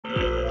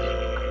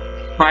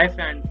Hi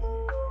friends,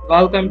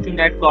 welcome to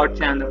NetGod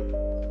channel.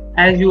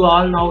 As you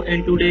all know,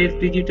 in today's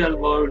digital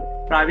world,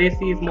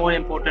 privacy is more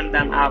important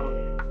than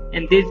ever.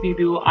 In this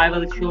video, I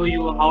will show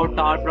you how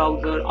Tor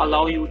browser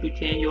allow you to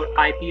change your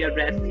IP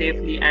address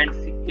safely and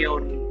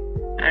securely,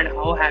 and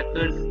how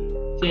hackers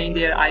change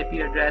their IP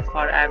address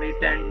for every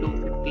 10 to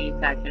 15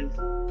 seconds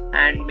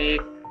and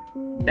make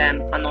them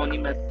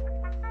anonymous.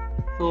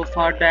 So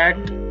for that,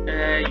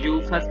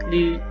 you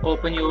firstly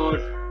open your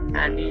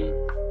any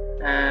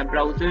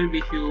browser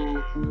which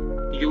you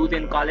use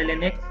in Kali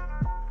Linux.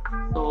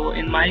 So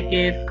in my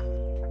case,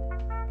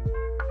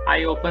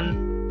 I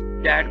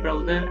open that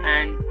browser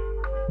and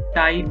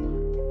type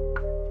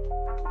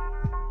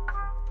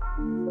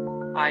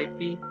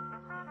IP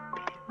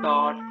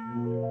dot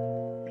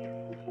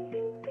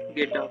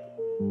github.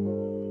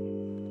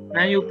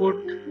 When you put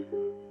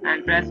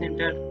and press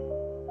enter,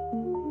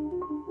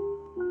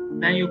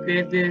 when you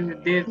place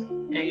this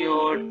in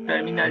your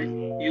terminal,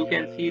 you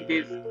can see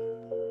this,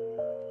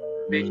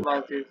 which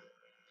was this.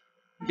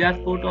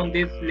 Just put on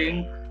this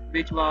link,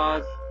 which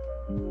was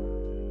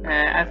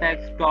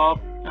fx top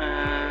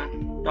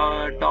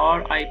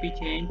Tor IP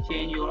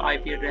change your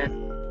IP address.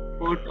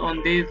 Put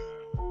on this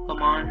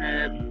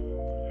command,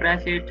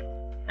 press it,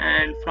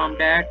 and from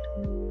that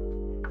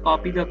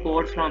copy the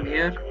code from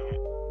here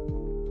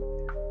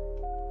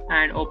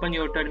and open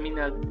your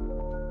terminal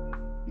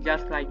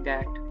just like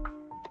that.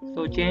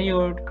 So change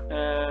your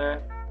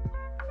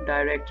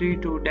directory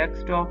to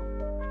desktop.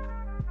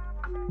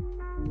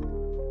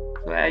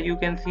 So as you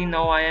can see,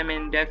 now I am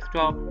in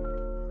desktop,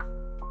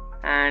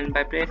 and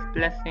by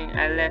pressing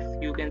ls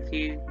you can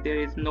see there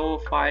is no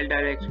file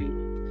directory.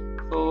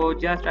 So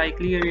just I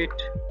clear it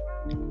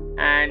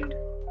and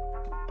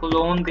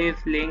clone this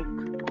link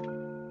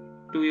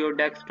to your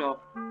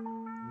desktop.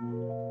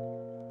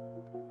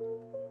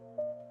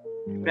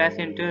 Press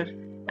enter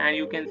and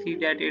you can see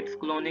that it's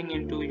cloning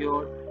into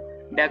your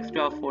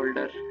desktop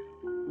folder.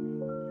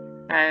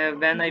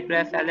 When I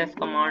press ls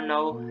command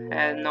now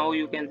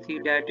you can see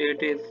that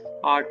it is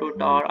auto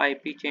Tor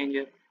IP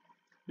changer.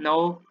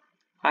 Now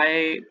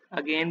I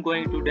again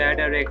going to that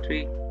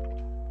directory,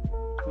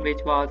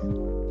 which was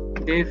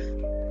this.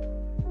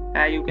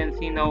 As you can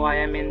see, now I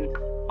am in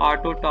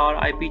auto Tor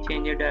IP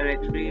changer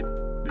directory.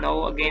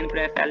 Now again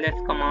press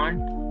ls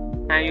command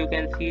and you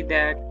can see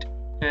that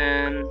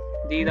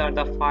these are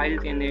the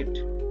files in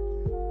it.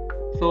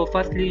 So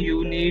firstly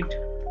you need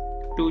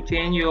to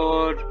change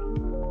your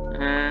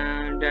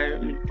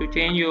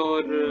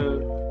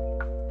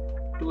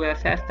to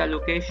access the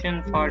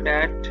location. For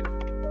that,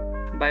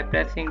 by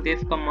pressing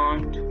this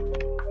command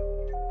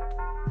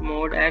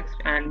mod x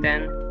and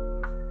then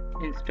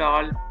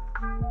install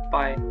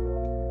pi,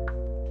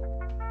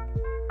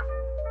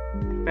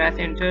 press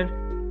enter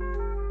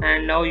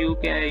and now you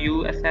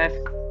access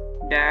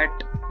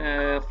that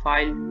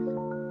file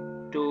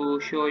to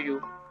show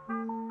you.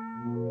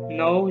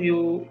 Now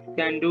you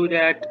can do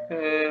that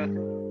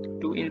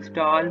to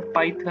install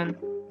Python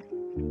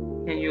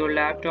in your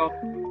laptop.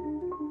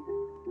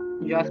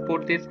 Just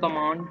put this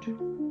command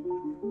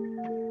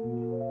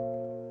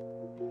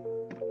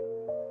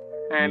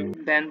and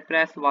then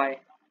press Y.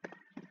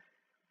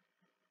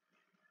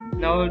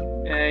 Now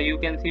you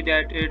can see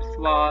that it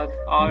was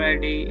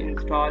already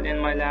installed in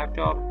my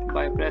laptop.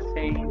 By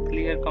pressing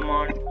clear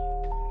command,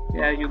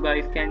 you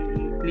guys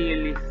can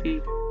clearly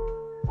see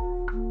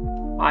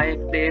I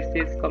place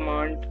this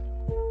command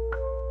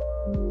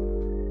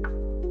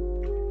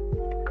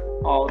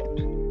out.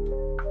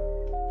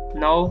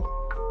 Now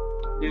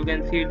you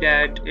can see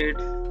that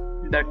it's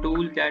the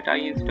tool that I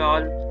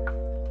installed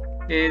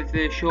is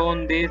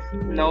shown this.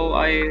 Now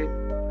I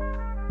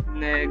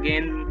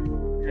again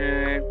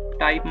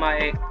type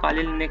my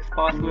Kali Linux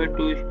password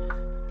to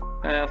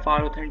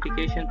for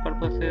authentication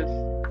purposes.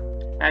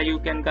 As you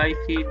can guys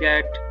see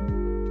that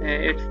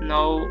it's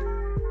now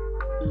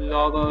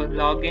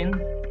login,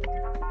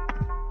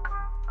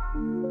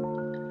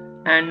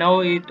 and now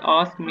it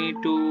asks me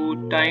to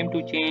time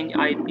to change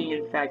IP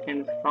in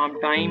seconds, from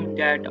time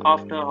that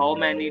after how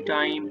much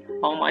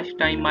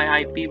time my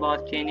IP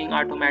was changing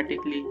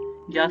automatically.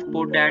 Just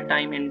put that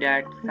time in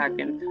that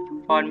seconds.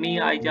 For me,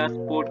 I just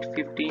put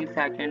 15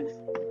 seconds.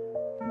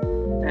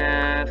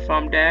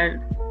 From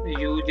there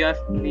you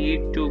just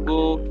need to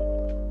go,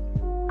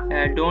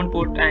 don't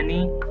put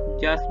any,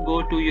 just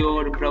go to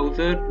your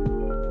browser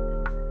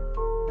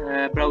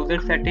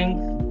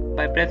settings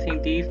by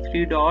pressing these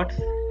three dots,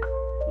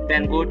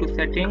 then go to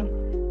setting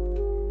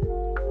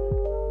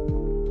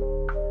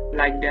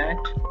like that,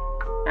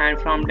 and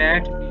from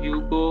that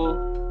you go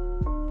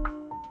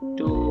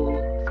to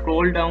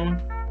scroll down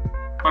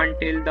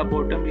until the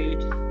bottom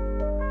reach.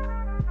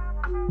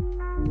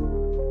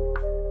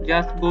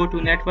 Just go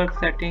to network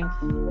settings,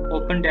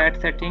 open that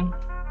setting,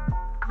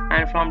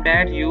 and from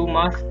that you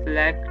must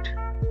select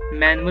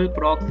manual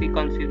proxy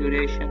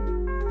configuration.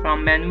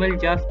 From manual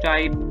just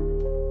type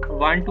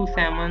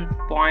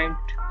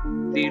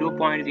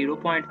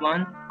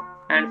 127.0.0.1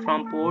 and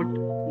from port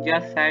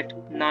just set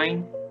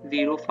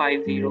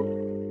 9050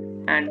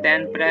 and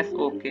then press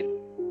OK.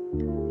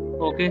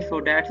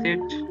 So that's it.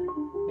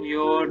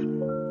 your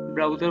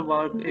browser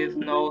work is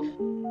now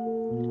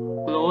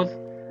closed,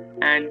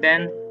 and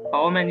then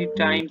how many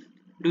times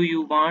do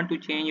you want to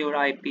change your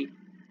IP?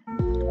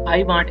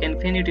 I want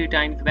infinity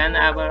times.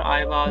 Whenever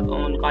I was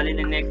on Kali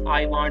Linux,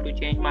 I want to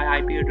change my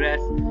IP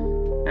address.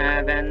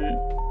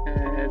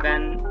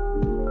 When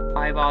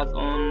I was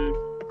on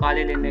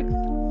Kali Linux,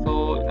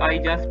 so I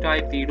just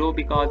type 0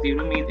 because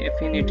 0 means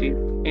infinity.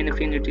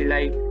 Infinity,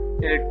 like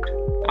it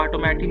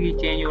automatically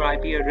change your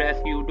IP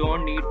address. You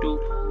don't need to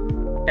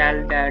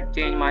tell that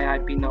change my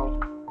IP now.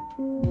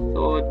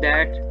 So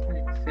that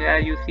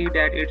you see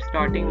that it's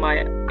starting my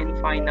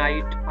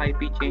infinite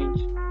IP change.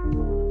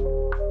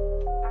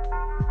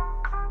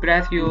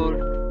 Press your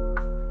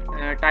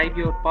type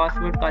your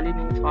password Kali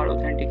means for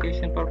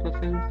authentication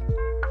purposes.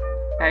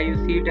 You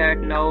see that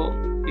now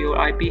your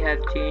IP has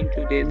changed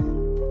to this.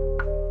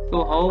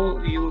 So how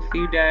you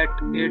see that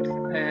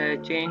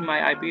it's changed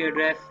my IP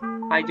address?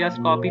 I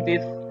just copy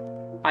this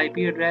IP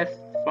address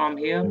from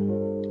here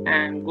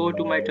and go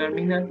to my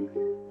terminal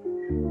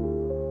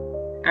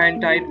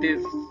and type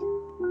this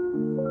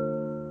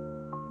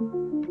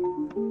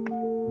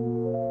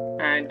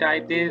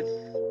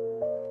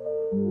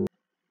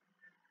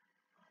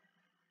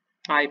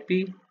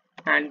IP,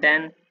 and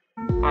then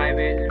I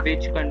will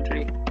which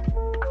country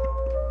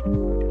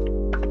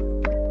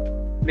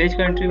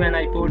when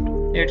I put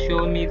it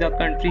show me the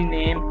country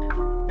name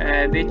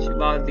which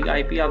was the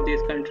IP of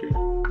this country.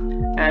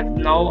 As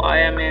now I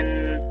am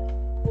in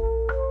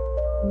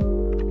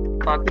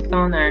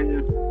Pakistan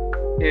and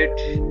it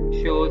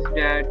shows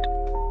that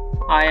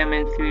I am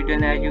in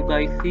Sweden. As you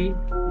guys see,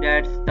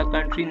 that's the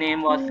country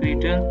name was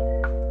Sweden.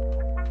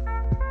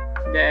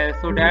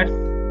 So that's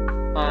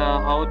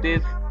how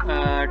this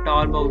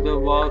Tor browser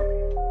works.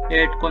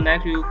 It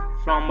connects you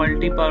from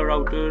multiple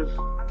routers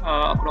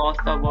across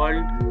the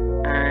world,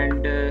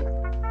 and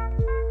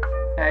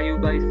as you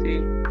guys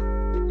see,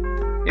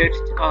 it's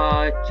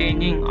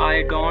changing.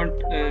 I don't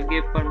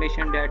give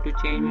permission there to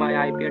change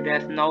my IP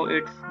address. Now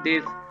it's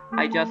this.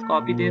 I just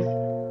copy this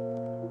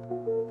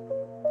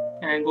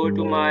and go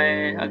to my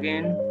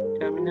again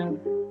terminal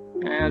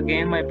and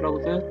again my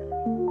browser,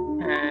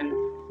 and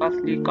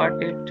firstly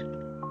cut it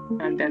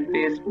and then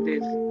paste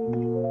this.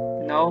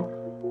 Now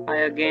I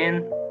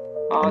again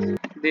ask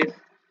this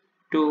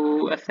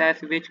to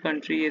assess which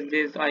country is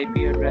this IP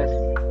address.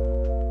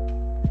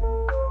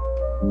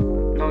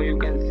 Now you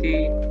can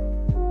see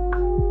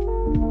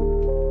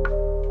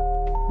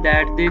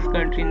that this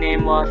country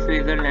name was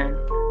Switzerland.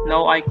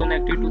 Now I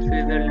connected to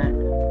Switzerland.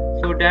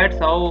 So that's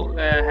how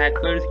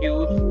hackers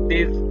use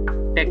this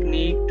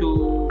technique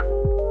to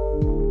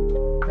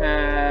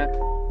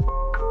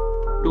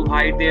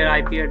hide their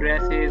IP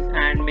addresses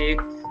and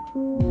makes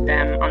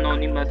them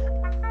anonymous.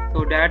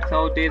 So that's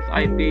how this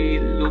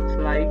IP looks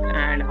like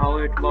and how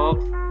it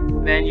works.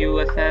 When you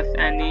access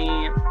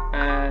any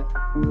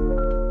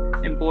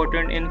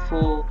important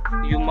info,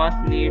 you must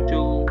need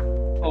to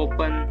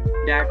open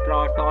that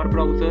Tor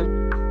browser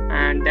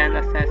and then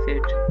access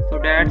it. So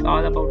that's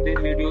all about this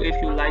video.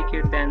 If you like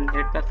it, then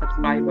hit the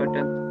subscribe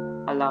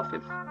button. Allah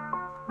Hafiz.